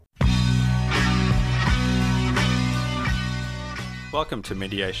Welcome to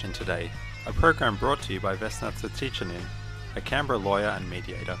Mediation Today, a program brought to you by Vesnatsa Teachanin, a Canberra lawyer and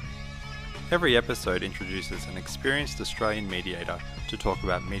mediator. Every episode introduces an experienced Australian mediator to talk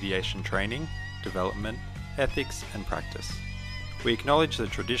about mediation training, development, ethics and practice. We acknowledge the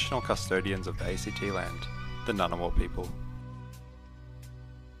traditional custodians of the ACT land, the Ngunnawal people.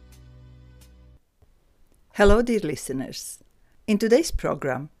 Hello dear listeners. In today's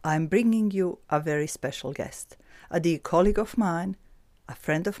program, I'm bringing you a very special guest, a dear colleague of mine, a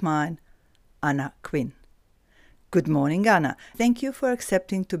friend of mine, Anna QUINN. Good morning, Anna. Thank you for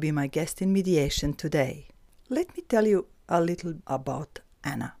accepting to be my guest in mediation today. Let me tell you a little about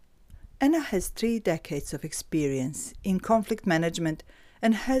Anna. Anna has 3 decades of experience in conflict management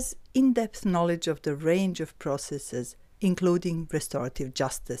and has in-depth knowledge of the range of processes, including restorative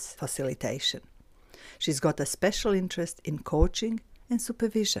justice facilitation. She's got a special interest in coaching and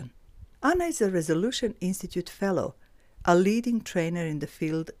supervision. Anna is a Resolution Institute Fellow, a leading trainer in the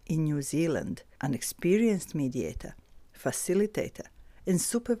field in New Zealand, an experienced mediator, facilitator, and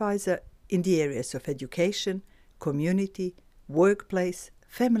supervisor in the areas of education, community, workplace,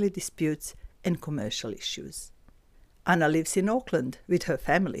 family disputes, and commercial issues. Anna lives in Auckland with her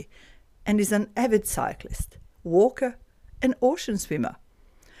family and is an avid cyclist, walker, and ocean swimmer.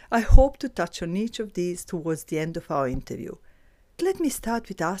 I hope to touch on each of these towards the end of our interview. Let me start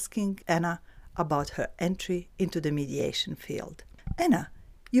with asking Anna about her entry into the mediation field. Anna,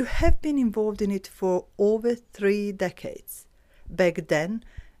 you have been involved in it for over 3 decades. Back then,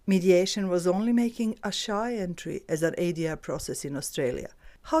 mediation was only making a shy entry as an ADR process in Australia.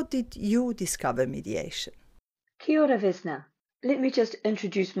 How did you discover mediation? Kia ora, Vesna. Let me just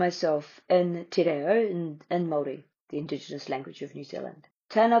introduce myself in Te Reo, in Māori, the Indigenous language of New Zealand.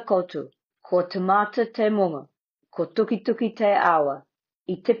 Tēnā koutou, ko te mata te monga, ko tuki tuki te awa,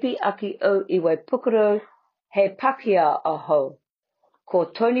 I tipi aki o I wai pukaro, he pakia aho. Ko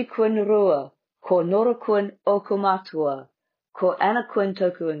Tony Quinn rua, ko Nora Quinn oku matua, ko Anna Quinn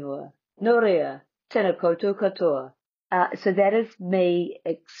toku ingoa. No rea, tēnā koutou katoa. So that is me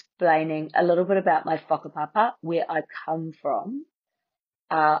explaining a little bit about my whakapapa, where I come from.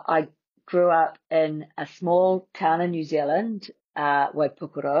 I grew up in a small town in New Zealand,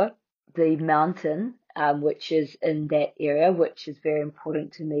 Waipukuro, the mountain, which is in that area, which is very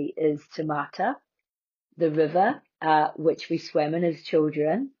important to me, is Te Mata. The river, which we swam in as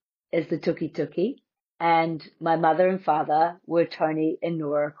children, is the Tuki Tuki. And my mother and father were Tony and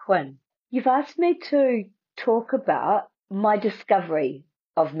Nora Quinn. You've asked me to talk about my discovery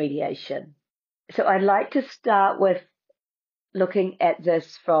of mediation. So I'd like to start with looking at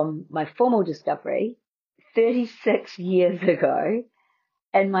this from my formal discovery 36 years ago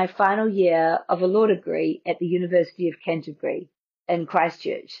in my final year of a law degree at the University of Canterbury in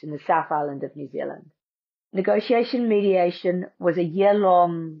Christchurch in the South Island of New Zealand. Negotiation mediation was a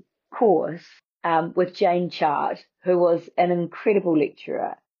year-long course with Jane Chart, who was an incredible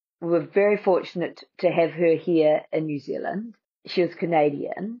lecturer. We were very fortunate to have her here in New Zealand. She was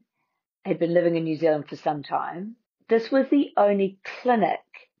Canadian, had been living in New Zealand for some time. This was the only clinic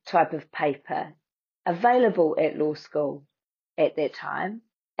type of paper available at law school at that time,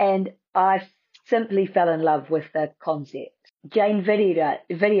 and I simply fell in love with the concept. Jane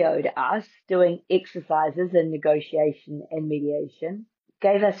videoed us doing exercises in negotiation and mediation,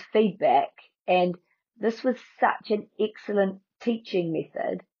 gave us feedback, and this was such an excellent teaching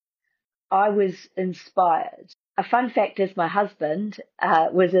method. I was inspired. A fun fact is my husband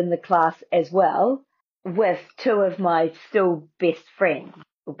was in the class as well with 2 of my still best friends,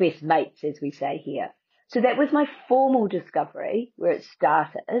 or best mates as we say here. So that was my formal discovery where it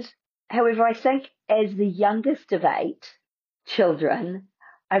started. However, I think as the youngest of 8 children,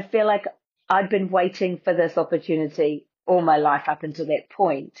 I feel like I'd been waiting for this opportunity all my life up until that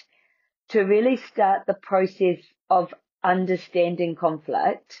point to really start the process of understanding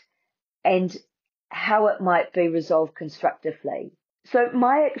conflict and how it might be resolved constructively. So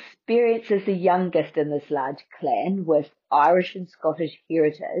my experience as the youngest in this large clan with Irish and Scottish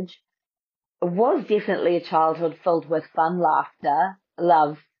heritage was definitely a childhood filled with fun, laughter,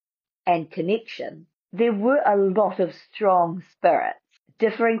 love, and connection. There were a lot of strong spirits,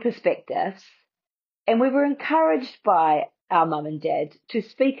 differing perspectives, and we were encouraged by our mum and dad to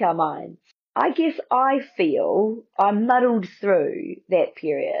speak our minds. I guess I feel I muddled through that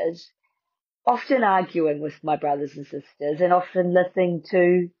period, often arguing with my brothers and sisters and often listening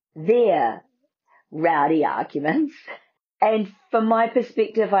to their rowdy arguments. And from my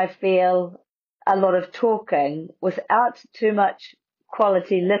perspective, I feel a lot of talking without too much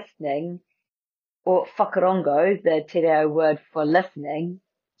quality listening, or whakarongo, the te reo word for listening,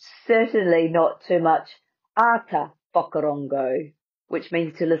 certainly not too much ata whakarongo, which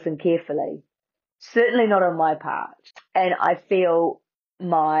means to listen carefully. Certainly not on my part. And I feel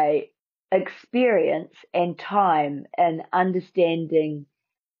my experience and time in understanding,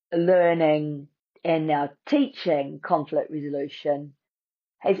 learning, and now teaching conflict resolution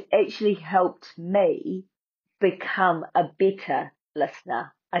has actually helped me become a better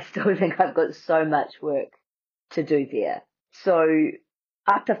listener. I still think I've got so much work to do there. So,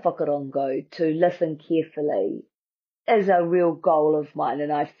 ata whakarongo, to listen carefully, is a real goal of mine,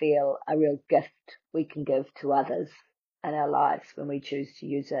 and I feel a real gift we can give to others in our lives when we choose to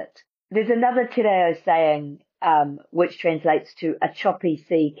use it. There's another te reo saying, which translates to a choppy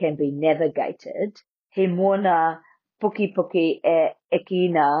sea can be navigated. He mōna puki puki e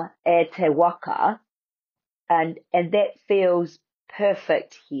ekina e te waka, and that feels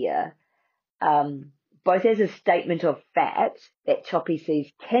perfect here. Both as a statement of fact that choppy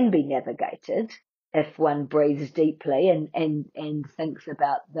seas can be navigated if one breathes deeply and thinks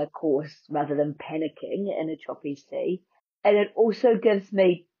about the course rather than panicking in a choppy sea. And it also gives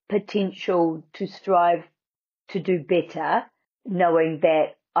me potential to strive to do better, knowing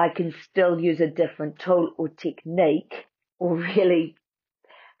that I can still use a different tool or technique, or really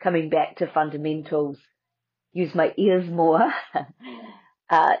coming back to fundamentals, use my ears more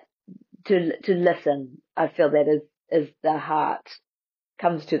to listen. I feel that is the heart,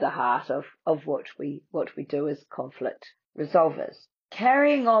 comes to the heart of what we do as conflict resolvers.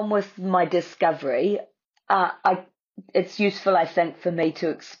 Carrying on with my discovery, it's useful, I think, for me to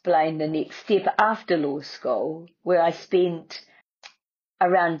explain the next step after law school, where I spent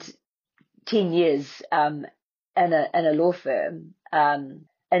around 10 years in a law firm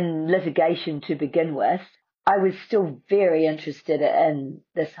in litigation to begin with. I was still very interested in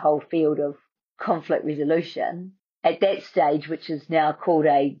this whole field of conflict resolution. At that stage, which is now called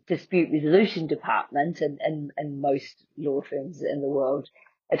a dispute resolution department in most law firms in the world,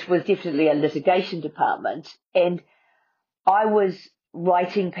 it was definitely a litigation department. And I was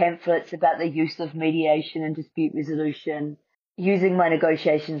writing pamphlets about the use of mediation and dispute resolution, using my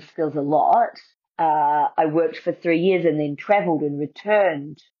negotiation skills a lot. I worked for 3 years and then travelled and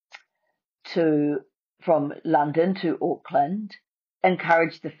returned from London to Auckland,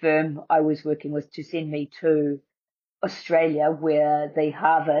 encouraged the firm I was working with to send me to Australia, where the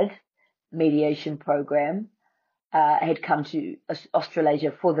Harvard mediation program had come to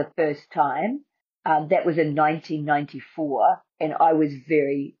Australasia for the first time. That was in 1994, and I was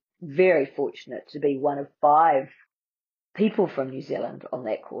very, very fortunate to be one of 5 people from New Zealand on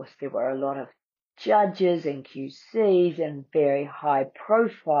that course. There were a lot of judges and QCs and very high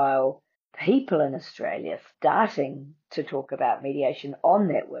profile people in Australia starting to talk about mediation on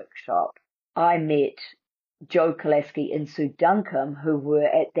that workshop. I met Joe Kolaski and Sue Duncombe, who were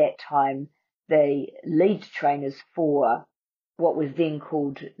at that time the lead trainers for what was then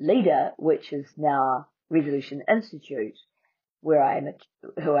called LEADER, which is now Resolution Institute, who I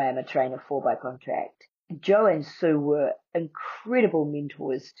am a trainer for by contract. Joe and Sue were incredible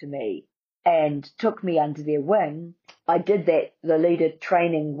mentors to me and took me under their wing. I did the LEADER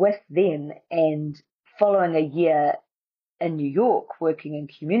training with them, and following a year in New York working in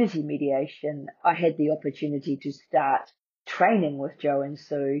community mediation, I had the opportunity to start training with Joe and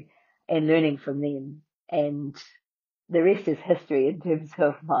Sue and learning from them. And the rest is history in terms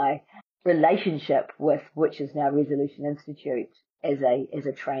of my relationship with, which is now Resolution Institute, as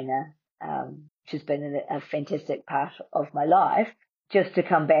a trainer, which has been a fantastic part of my life. Just to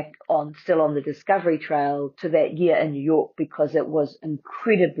come back still on the discovery trail to that year in New York, because it was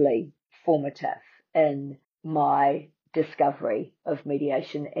incredibly formative in my discovery of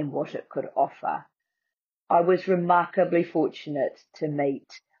mediation and what it could offer. I was remarkably fortunate to meet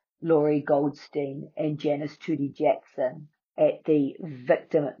Laurie Goldstein and Janice Toody Jackson at the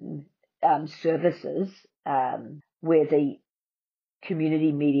Victim Services, where the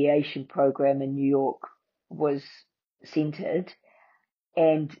community mediation program in New York was centered.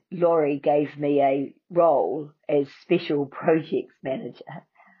 And Laurie gave me a role as special projects manager,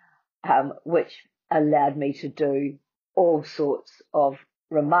 which allowed me to do all sorts of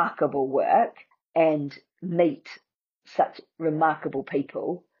remarkable work and meet such remarkable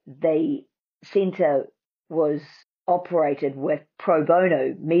people. The centre was operated with pro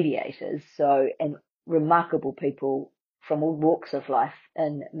bono mediators, and remarkable people from all walks of life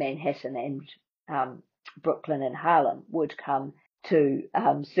in Manhattan and Brooklyn and Harlem would come to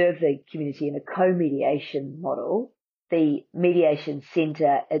serve the community in a co-mediation model. The mediation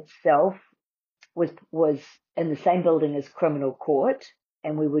centre itself was in the same building as criminal court,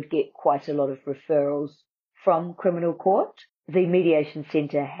 and we would get quite a lot of referrals from criminal court. The mediation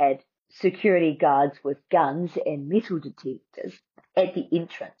centre had security guards with guns and metal detectors, at the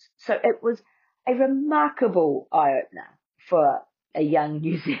entrance. So it was a remarkable eye-opener for a young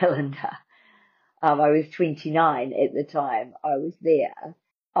New Zealander. I was 29 at the time I was there.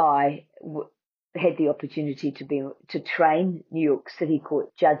 I had the opportunity to train New York City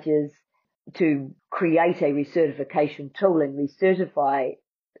Court judges, to create a recertification tool and recertify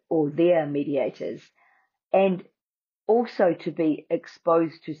all their mediators, and also to be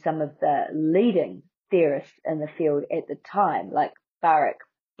exposed to some of the leading theorists in the field at the time, like Barak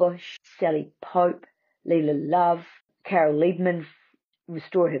Bush, Sally Pope, Leila Love, Carol Liebman,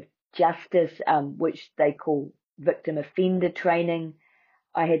 Restorative Justice, which they call victim offender training.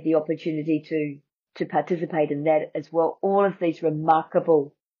 I had the opportunity to participate in that as well. All of these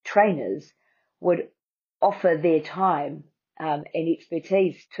remarkable trainers would offer their time and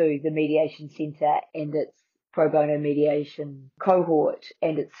expertise to the Mediation Centre and its pro bono mediation cohort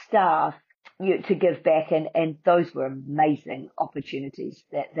and its staff, to give back, and those were amazing opportunities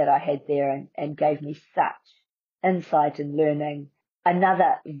that I had there, and gave me such insight and learning.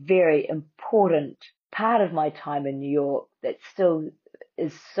 Another very important part of my time in New York that still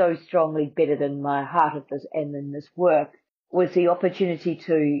is so strongly bedded in my heart of this and in this work was the opportunity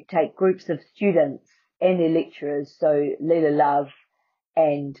to take groups of students and their lecturers, so Leila Love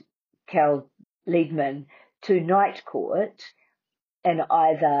and Carol Liebman, to night court in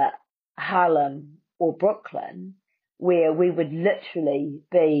either Harlem or Brooklyn, where we would literally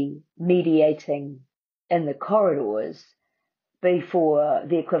be mediating in the corridors before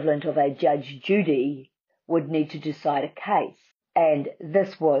the equivalent of a Judge Judy would need to decide a case. And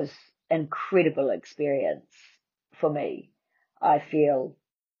this was an incredible experience for me. I feel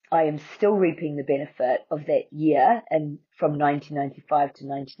I am still reaping the benefit of that year, and from 1995 to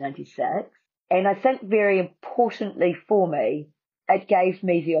 1996. And I think very importantly for me, it gave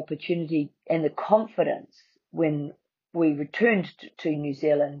me the opportunity and the confidence when we returned to New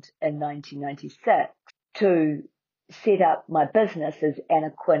Zealand in 1996 to set up my business as Anna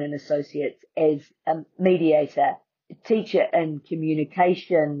Quinn and Associates as a mediator, teacher in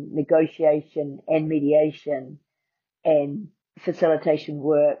communication, negotiation and mediation and facilitation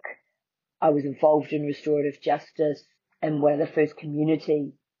work. I was involved in restorative justice in one of the first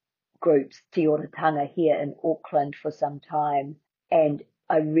community groups, Te Oratanga, here in Auckland for some time. And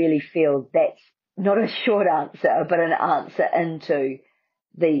I really feel that's not a short answer, but an answer into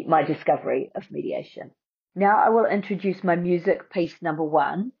my discovery of mediation. Now I will introduce my music piece number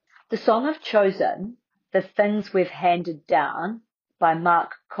 1. The song I've chosen, The Things We've Handed Down by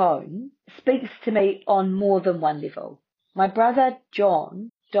Mark Cohn, speaks to me on more than one level. My brother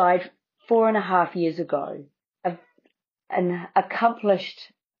John died 4.5 years ago, an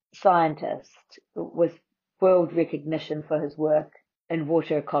accomplished scientist with world recognition for his work in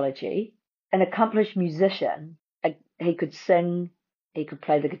water ecology, an accomplished musician. He could sing, he could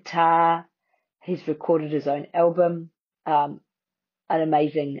play the guitar, he's recorded his own album, an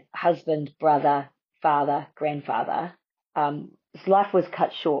amazing husband, brother, father, grandfather. His life was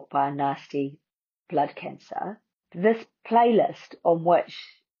cut short by a nasty blood cancer. This playlist, on which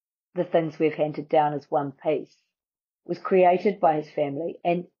The Things We've Handed Down as one piece, was created by his family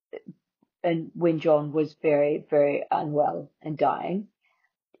and when John was very, very unwell and dying.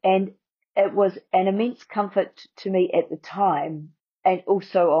 And it was an immense comfort to me at the time, and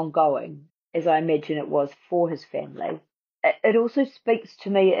also ongoing, as I imagine it was for his family. It also speaks to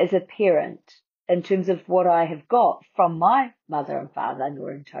me as a parent in terms of what I have got from my mother and father,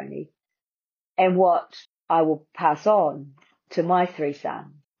 Nora and Tony, and what I will pass on to my 3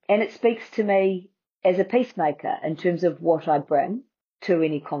 sons. And it speaks to me as a peacemaker in terms of what I bring to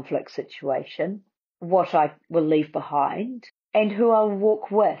any conflict situation, what I will leave behind, and who I'll walk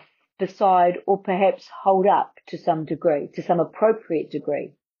with, beside, or perhaps hold up to some degree, to some appropriate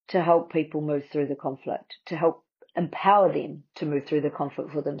degree, to help people move through the conflict, to help empower them to move through the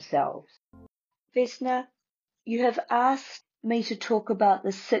conflict for themselves. Vesna, you have asked me to talk about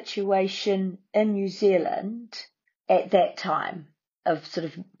the situation in New Zealand at that time, of sort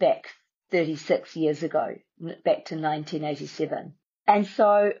of back 36 years ago, back to 1987. And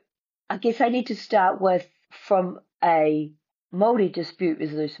so I guess I need to start with, from a Māori dispute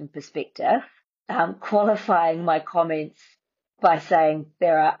resolution perspective, qualifying my comments by saying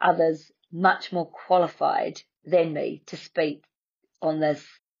there are others much more qualified than me to speak on this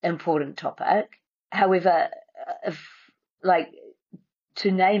important topic. However,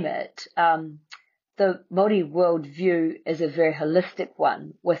 to name it, the Māori worldview is a very holistic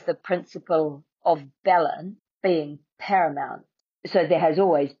one, with the principle of balance being paramount. So there has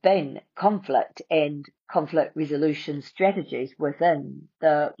always been conflict and conflict resolution strategies within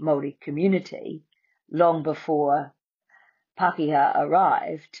the Māori community long before Pākehā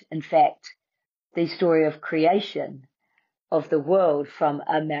arrived. In fact, the story of creation of the world from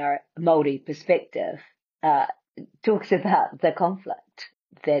a Māori perspective talks about the conflict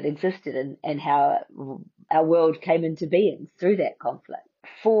that existed and how our world came into being through that conflict.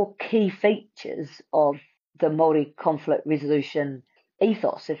 4 key features of the Māori conflict resolution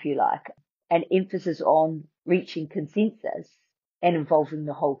ethos, if you like, an emphasis on reaching consensus and involving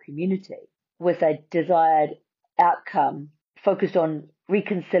the whole community with a desired outcome focused on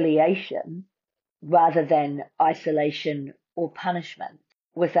reconciliation rather than isolation or punishment,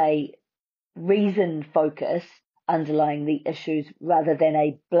 with a reason focus underlying the issues rather than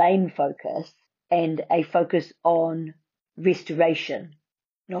a blame focus, and a focus on restoration,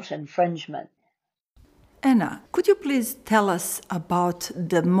 not infringement. Anna, could you please tell us about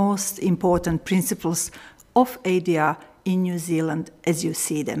the most important principles of ADR in New Zealand as you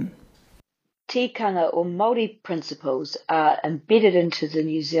see them? Tikanga or Māori principles are embedded into the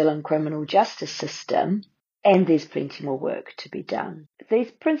New Zealand criminal justice system, and there's plenty more work to be done.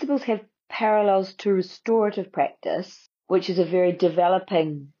 These principles have parallels to restorative practice, which is a very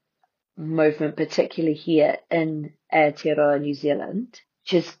developing movement, particularly here in Aotearoa, New Zealand,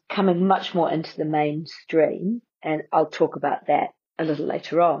 which is coming much more into the mainstream, and I'll talk about that a little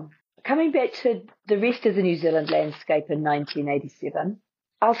later on. Coming back to the rest of the New Zealand landscape in 1987,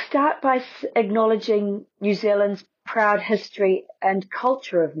 I'll start by acknowledging New Zealand's proud history and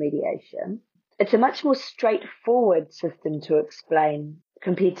culture of mediation. It's a much more straightforward system to explain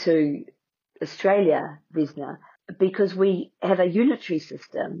compared to Australia, Vesna, because we have a unitary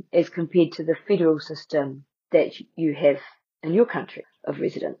system as compared to the federal system that you have in your country of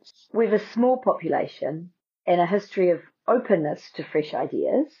residence. We have a small population and a history of openness to fresh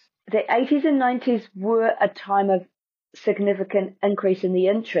ideas. The 80s and 90s were a time of significant increase in the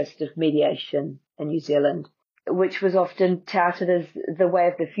interest of mediation in New Zealand, which was often touted as the way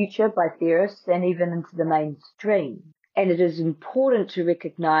of the future by theorists and even into the mainstream. And it is important to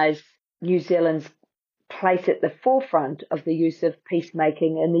recognise New Zealand's place at the forefront of the use of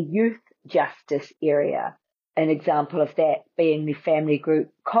peacemaking in the youth justice area. An example of that being the family group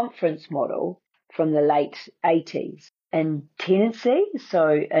conference model from the late 80s. In tenancy, so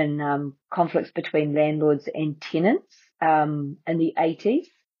in conflicts between landlords and tenants in the 80s,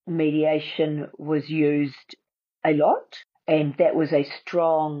 mediation was used a lot, and that was a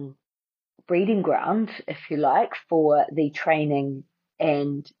strong breeding ground, if you like, for the training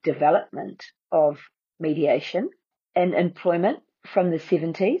and development of mediation. In employment from the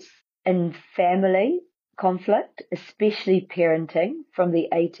 70s, in family conflict, especially parenting from the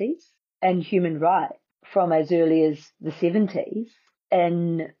 80s, and human rights from as early as the 70s,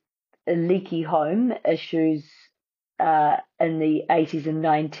 in leaky home issues in the 80s and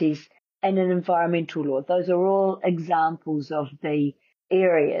 90s, and in environmental law. Those are all examples of the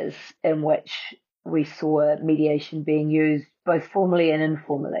areas in which we saw mediation being used both formally and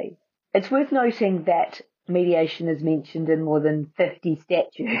informally. It's worth noting that mediation is mentioned in more than 50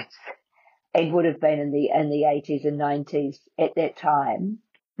 statutes and would have been in the 80s and 90s at that time.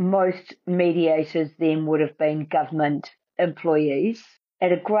 Most mediators then would have been government employees.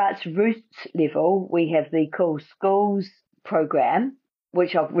 At a grassroots level, we have the Cool Schools program,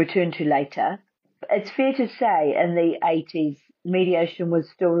 which I'll return to later. It's fair to say in the 80s, mediation was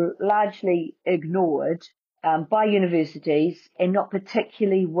still largely ignored by universities and not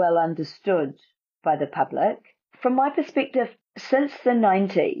particularly well understood by the public. From my perspective, since the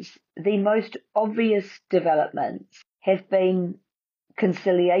 90s, the most obvious developments have been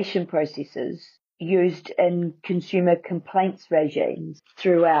conciliation processes used in consumer complaints regimes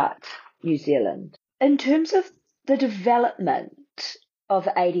throughout New Zealand. In terms of the development of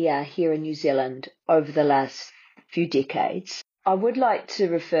ADR here in New Zealand over the last few decades, I would like to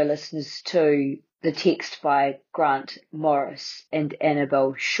refer listeners to the text by Grant Morris and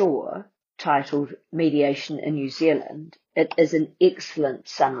Annabelle Shaw titled Mediation in New Zealand. It is an excellent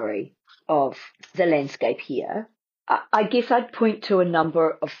summary of the landscape here. I guess I'd point to a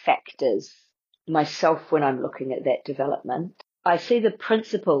number of factors myself when I'm looking at that development. I see the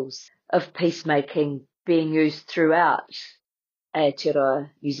principles of peacemaking being used throughout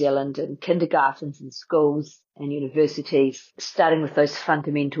Aotearoa, New Zealand, in kindergartens and schools and universities, starting with those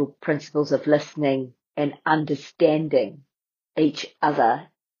fundamental principles of listening and understanding each other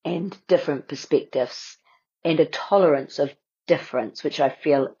and different perspectives, and a tolerance of difference, which I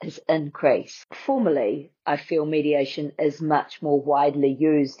feel has increased. Formally, I feel mediation is much more widely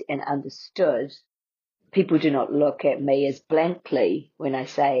used and understood. People do not look at me as blankly when I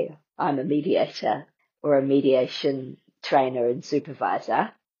say I'm a mediator or a mediation trainer and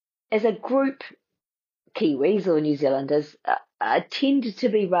supervisor. As a group Kiwis or New Zealanders tend to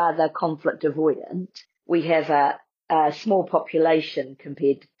be rather conflict avoidant. We have a small population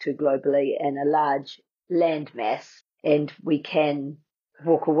compared to globally and a large land mass, and we can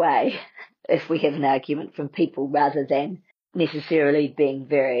walk away if we have an argument from people rather than necessarily being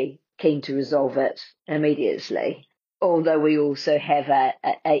very keen to resolve it immediately. Although we also have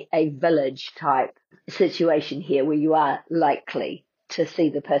a village type situation here where you are likely to see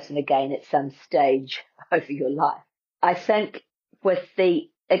the person again at some stage over your life. I think with the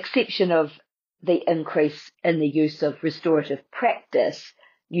exception of the increase in the use of restorative practice,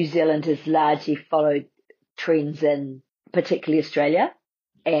 New Zealand has largely followed trends in particularly Australia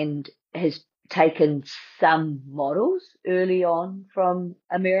and has taken some models early on from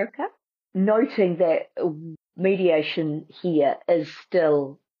America, noting that mediation here is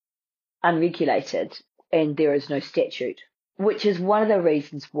still unregulated and there is no statute, which is one of the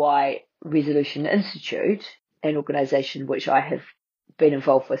reasons why Resolution Institute, an organisation which I have been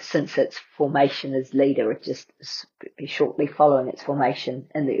involved with since its formation as leader, just shortly following its formation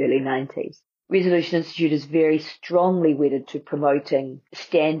in the early 90s. Resolution Institute is very strongly wedded to promoting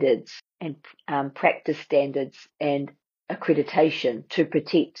standards and practice standards and accreditation to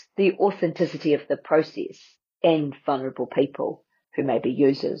protect the authenticity of the process and vulnerable people who may be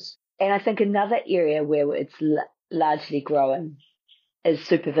users. And I think another area where it's largely growing is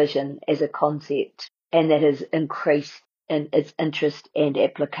supervision as a concept, and that has increased in its interest and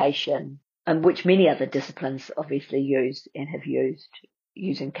application, which many other disciplines obviously use and have used,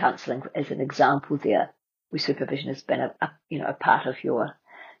 using counselling as an example there, where supervision has been a part of your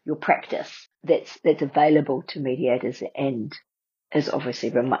practice that's available to mediators and is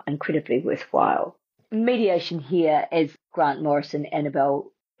obviously incredibly worthwhile. Mediation here, as Grant Morris and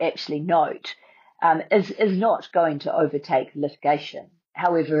Annabelle actually note, is not going to overtake litigation.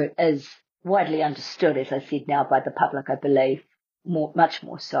 However, it is widely understood, as I said now, by the public, I believe, much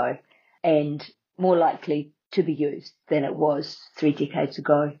more so, and more likely to be used than it was 3 decades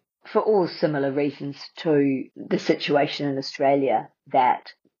ago, for all similar reasons to the situation in Australia,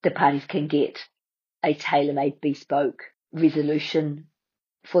 that the parties can get a tailor-made bespoke resolution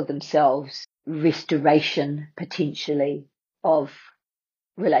for themselves, restoration potentially of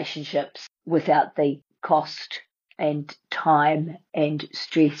relationships without the cost and time and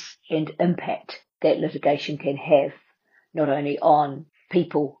stress and impact that litigation can have, not only on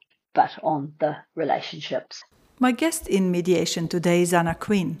people but on the relationships. My guest in mediation today is Anna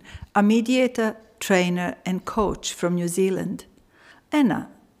QUINN, a mediator, trainer and coach from New Zealand. Anna,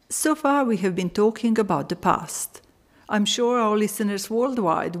 so far we have been talking about the past. I'm sure our listeners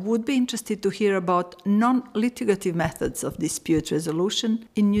worldwide would be interested to hear about non-litigative methods of dispute resolution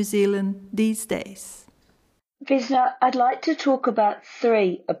in New Zealand these days. Vesna, I'd like to talk about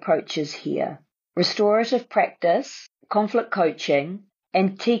 3 approaches here: restorative practice, conflict coaching,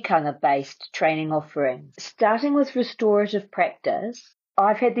 and tikanga-based training offerings. Starting with restorative practice,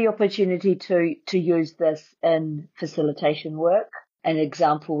 I've had the opportunity to use this in facilitation work. An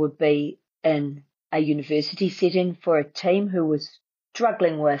example would be in a university setting for a team who was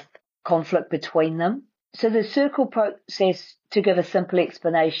struggling with conflict between them. So the circle process, to give a simple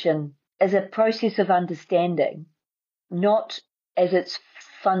explanation, is a process of understanding, not as its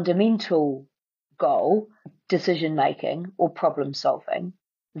fundamental goal, decision-making or problem-solving.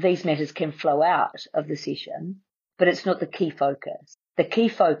 These matters can flow out of the session, but it's not the key focus. The key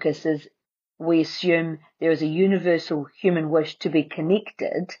focus is we assume there is a universal human wish to be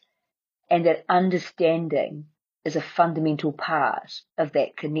connected, and that understanding is a fundamental part of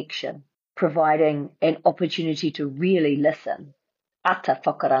that connection, providing an opportunity to really listen, ata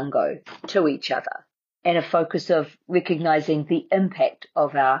whakarango, to each other, and a focus of recognising the impact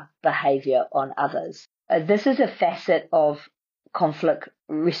of our behaviour on others. This is a facet of conflict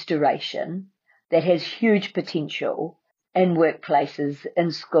restoration that has huge potential in workplaces,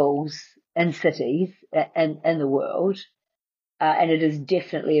 in schools, in cities, in the world. And it is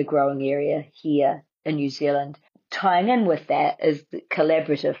definitely a growing area here in New Zealand. Tying in with that is the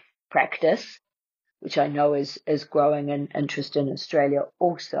collaborative practice, which I know is growing in interest in Australia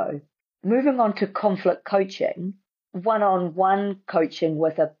also. Moving on to conflict coaching, one-on-one coaching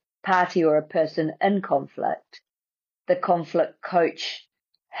with a party or a person in conflict. The conflict coach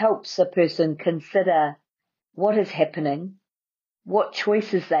helps a person consider what is happening, what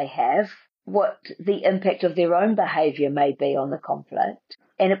choices they have, what the impact of their own behaviour may be on the conflict,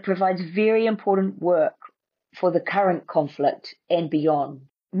 and it provides very important work for the current conflict and beyond.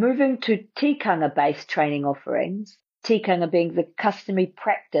 Moving to tikanga-based training offerings, tikanga being the customary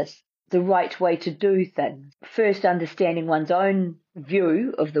practice, the right way to do things. First, understanding one's own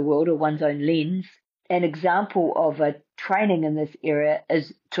view of the world or one's own lens, An example of a training in this area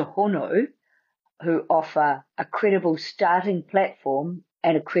is Tohono, who offer a credible starting platform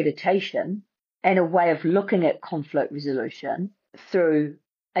and accreditation and a way of looking at conflict resolution through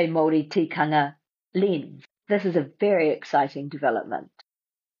a Māori tikanga lens. This is a very exciting development.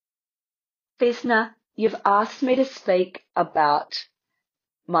 Vesna, you've asked me to speak about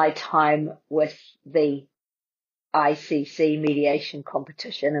my time with the ICC mediation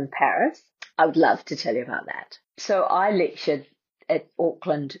competition in Paris. I would love to tell you about that. So I lectured at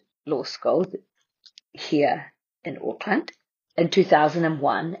Auckland Law School here in Auckland in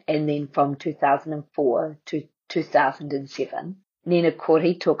 2001, and then from 2004 to 2007, Nina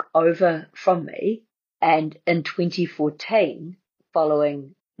Kori took over from me, and in 2014,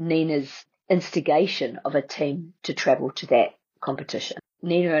 following Nina's instigation of a team to travel to that competition,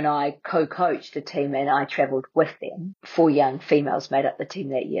 Nina and I co-coached a team and I travelled with them. 4 young females made up the team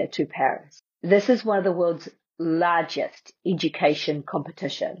that year to Paris. This is one of the world's largest education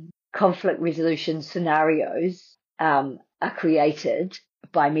competition. Conflict resolution scenarios are created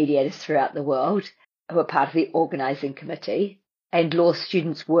by mediators throughout the world who are part of the organising committee, and law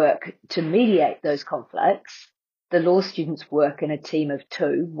students work to mediate those conflicts. The law students work in a team of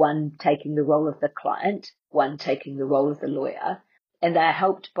 2, one taking the role of the client, one taking the role of the lawyer, and they are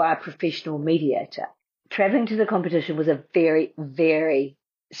helped by a professional mediator. Travelling to the competition was a very, very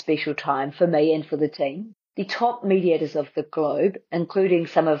special time for me and for the team. The top mediators of the globe, including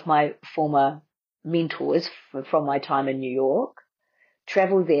some of my former mentors from my time in New York,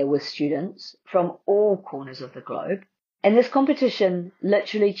 travelled there with students from all corners of the globe. And this competition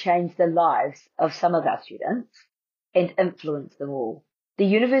literally changed the lives of some of our students and influenced them all. The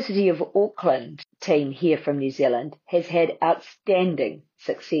University of Auckland team here from New Zealand has had outstanding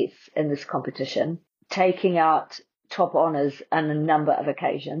success in this competition, taking out top honours on a number of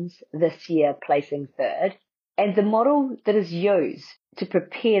occasions, this year placing 3rd. And the model that is used to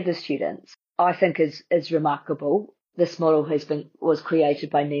prepare the students, I think, is remarkable. This model was created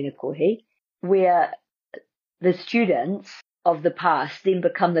by Nina Kori, where the students of the past then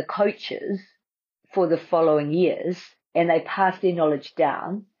become the coaches for the following years, and they pass their knowledge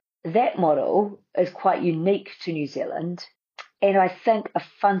down. That model is quite unique to New Zealand, and I think a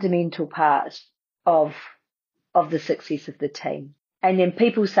fundamental part of the success of the team. And then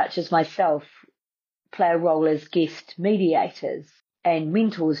people such as myself play a role as guest mediators and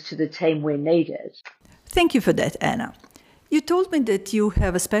mentors to the team where needed. Thank you for that, Anna. You told me that you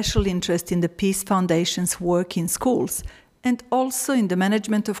have a special interest in the Peace Foundation's work in schools and also in the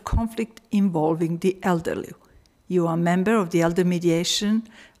management of conflict involving the elderly. You are a member of the Elder Mediation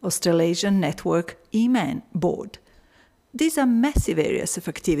Australasian Network EMAN board. These are massive areas of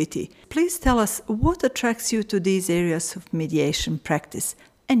activity. Please tell us what attracts you to these areas of mediation practice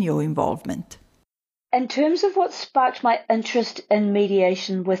and your involvement. In terms of what sparked my interest in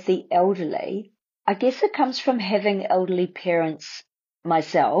mediation with the elderly, I guess it comes from having elderly parents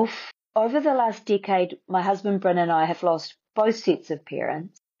myself. Over the last decade, my husband Bryn and I have lost both sets of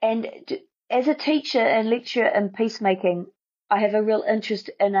parents. And as a teacher and lecturer in peacemaking, I have a real interest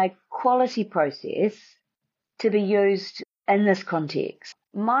in a quality process to be used in this context.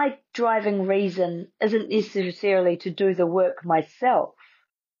 My driving reason isn't necessarily to do the work myself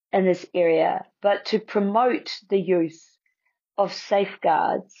in this area, but to promote the use of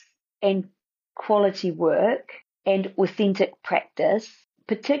safeguards and quality work and authentic practice,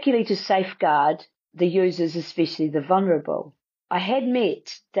 particularly to safeguard the users, especially the vulnerable. I had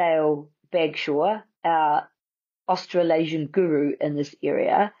met Dale Bagshaw, our Australasian guru in this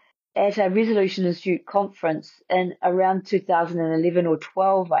area, at a Resolution Institute conference in around 2011 or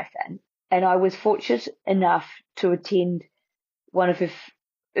 12, I think, and I was fortunate enough to attend one of his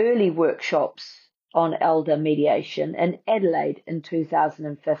early workshops on elder mediation in Adelaide in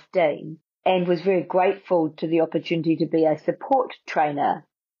 2015, and was very grateful to the opportunity to be a support trainer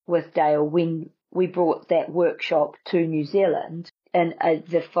with Dale when we brought that workshop to New Zealand and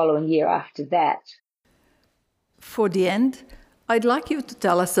the following year after that. For the end, I'd like you to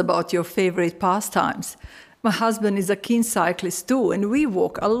tell us about your favorite pastimes. My husband is a keen cyclist too, and we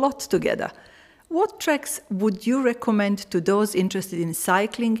walk a lot together. What tracks would you recommend to those interested in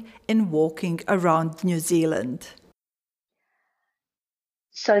cycling and walking around New Zealand?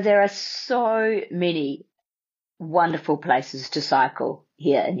 So there are so many wonderful places to cycle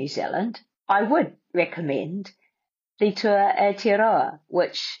here in New Zealand. I would recommend the Tour Aotearoa,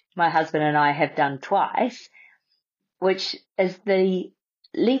 which my husband and I have done twice, which is the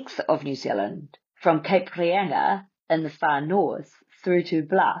length of New Zealand from Cape Reinga in the far north through to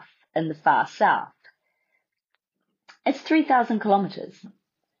Bluff in the far south. It's 3,000 kilometres,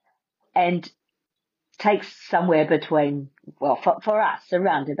 and takes somewhere between, well, for us,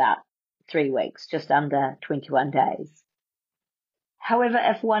 around about 3 weeks, just under 21 days. However,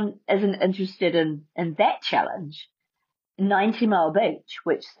 if one isn't interested in that challenge, 90 Mile Beach,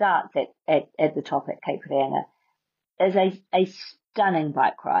 which starts at the top at Cape Reinga, is a stunning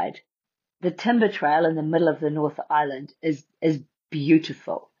bike ride. The timber trail in the middle of the North Island is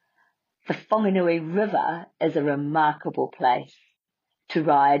beautiful. The Whanganui River is a remarkable place to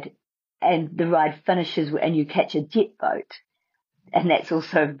ride, and the ride finishes and you catch a jet boat, and that's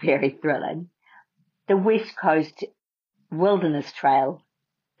also very thrilling. The West Coast Wilderness Trail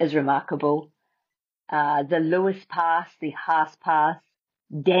is remarkable. The Lewis Pass, the Haas Pass,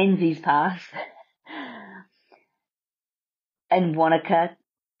 Danzies Pass. In Wanaka,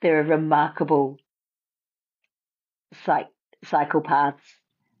 there are remarkable cycle paths.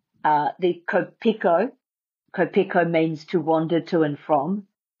 The Kopeko means to wander to and from.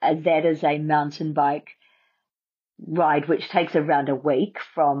 That is a mountain bike ride which takes around a week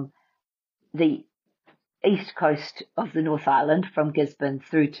from the east coast of the North Island, from Gisborne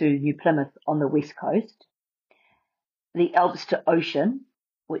through to New Plymouth on the west coast. The Alps to Ocean,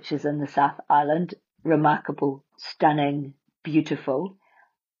 which is in the South Island, remarkable, stunning, beautiful.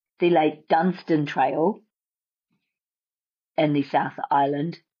 The Lake Dunstan Trail in the South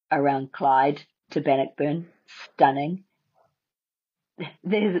Island around Clyde to Bannockburn, stunning.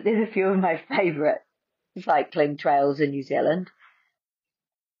 There's a few of my favourite cycling trails in New Zealand.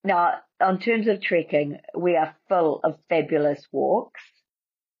 Now, on terms of trekking, we are full of fabulous walks.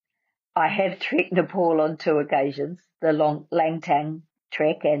 I have trekked Nepal on 2 occasions, the Langtang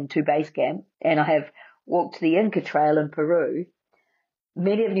trek and to base camp, and I have walked the Inca Trail in Peru.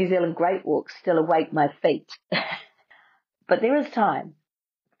 Many of New Zealand great walks still await my feet. But there is time.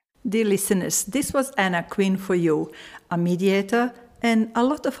 Dear listeners, this was Anna Quinn for you, a mediator and a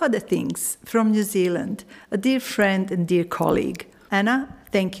lot of other things from New Zealand, a dear friend and dear colleague. Anna,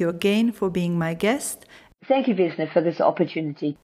 thank you again for being my guest. Thank you, Vesna, for this opportunity.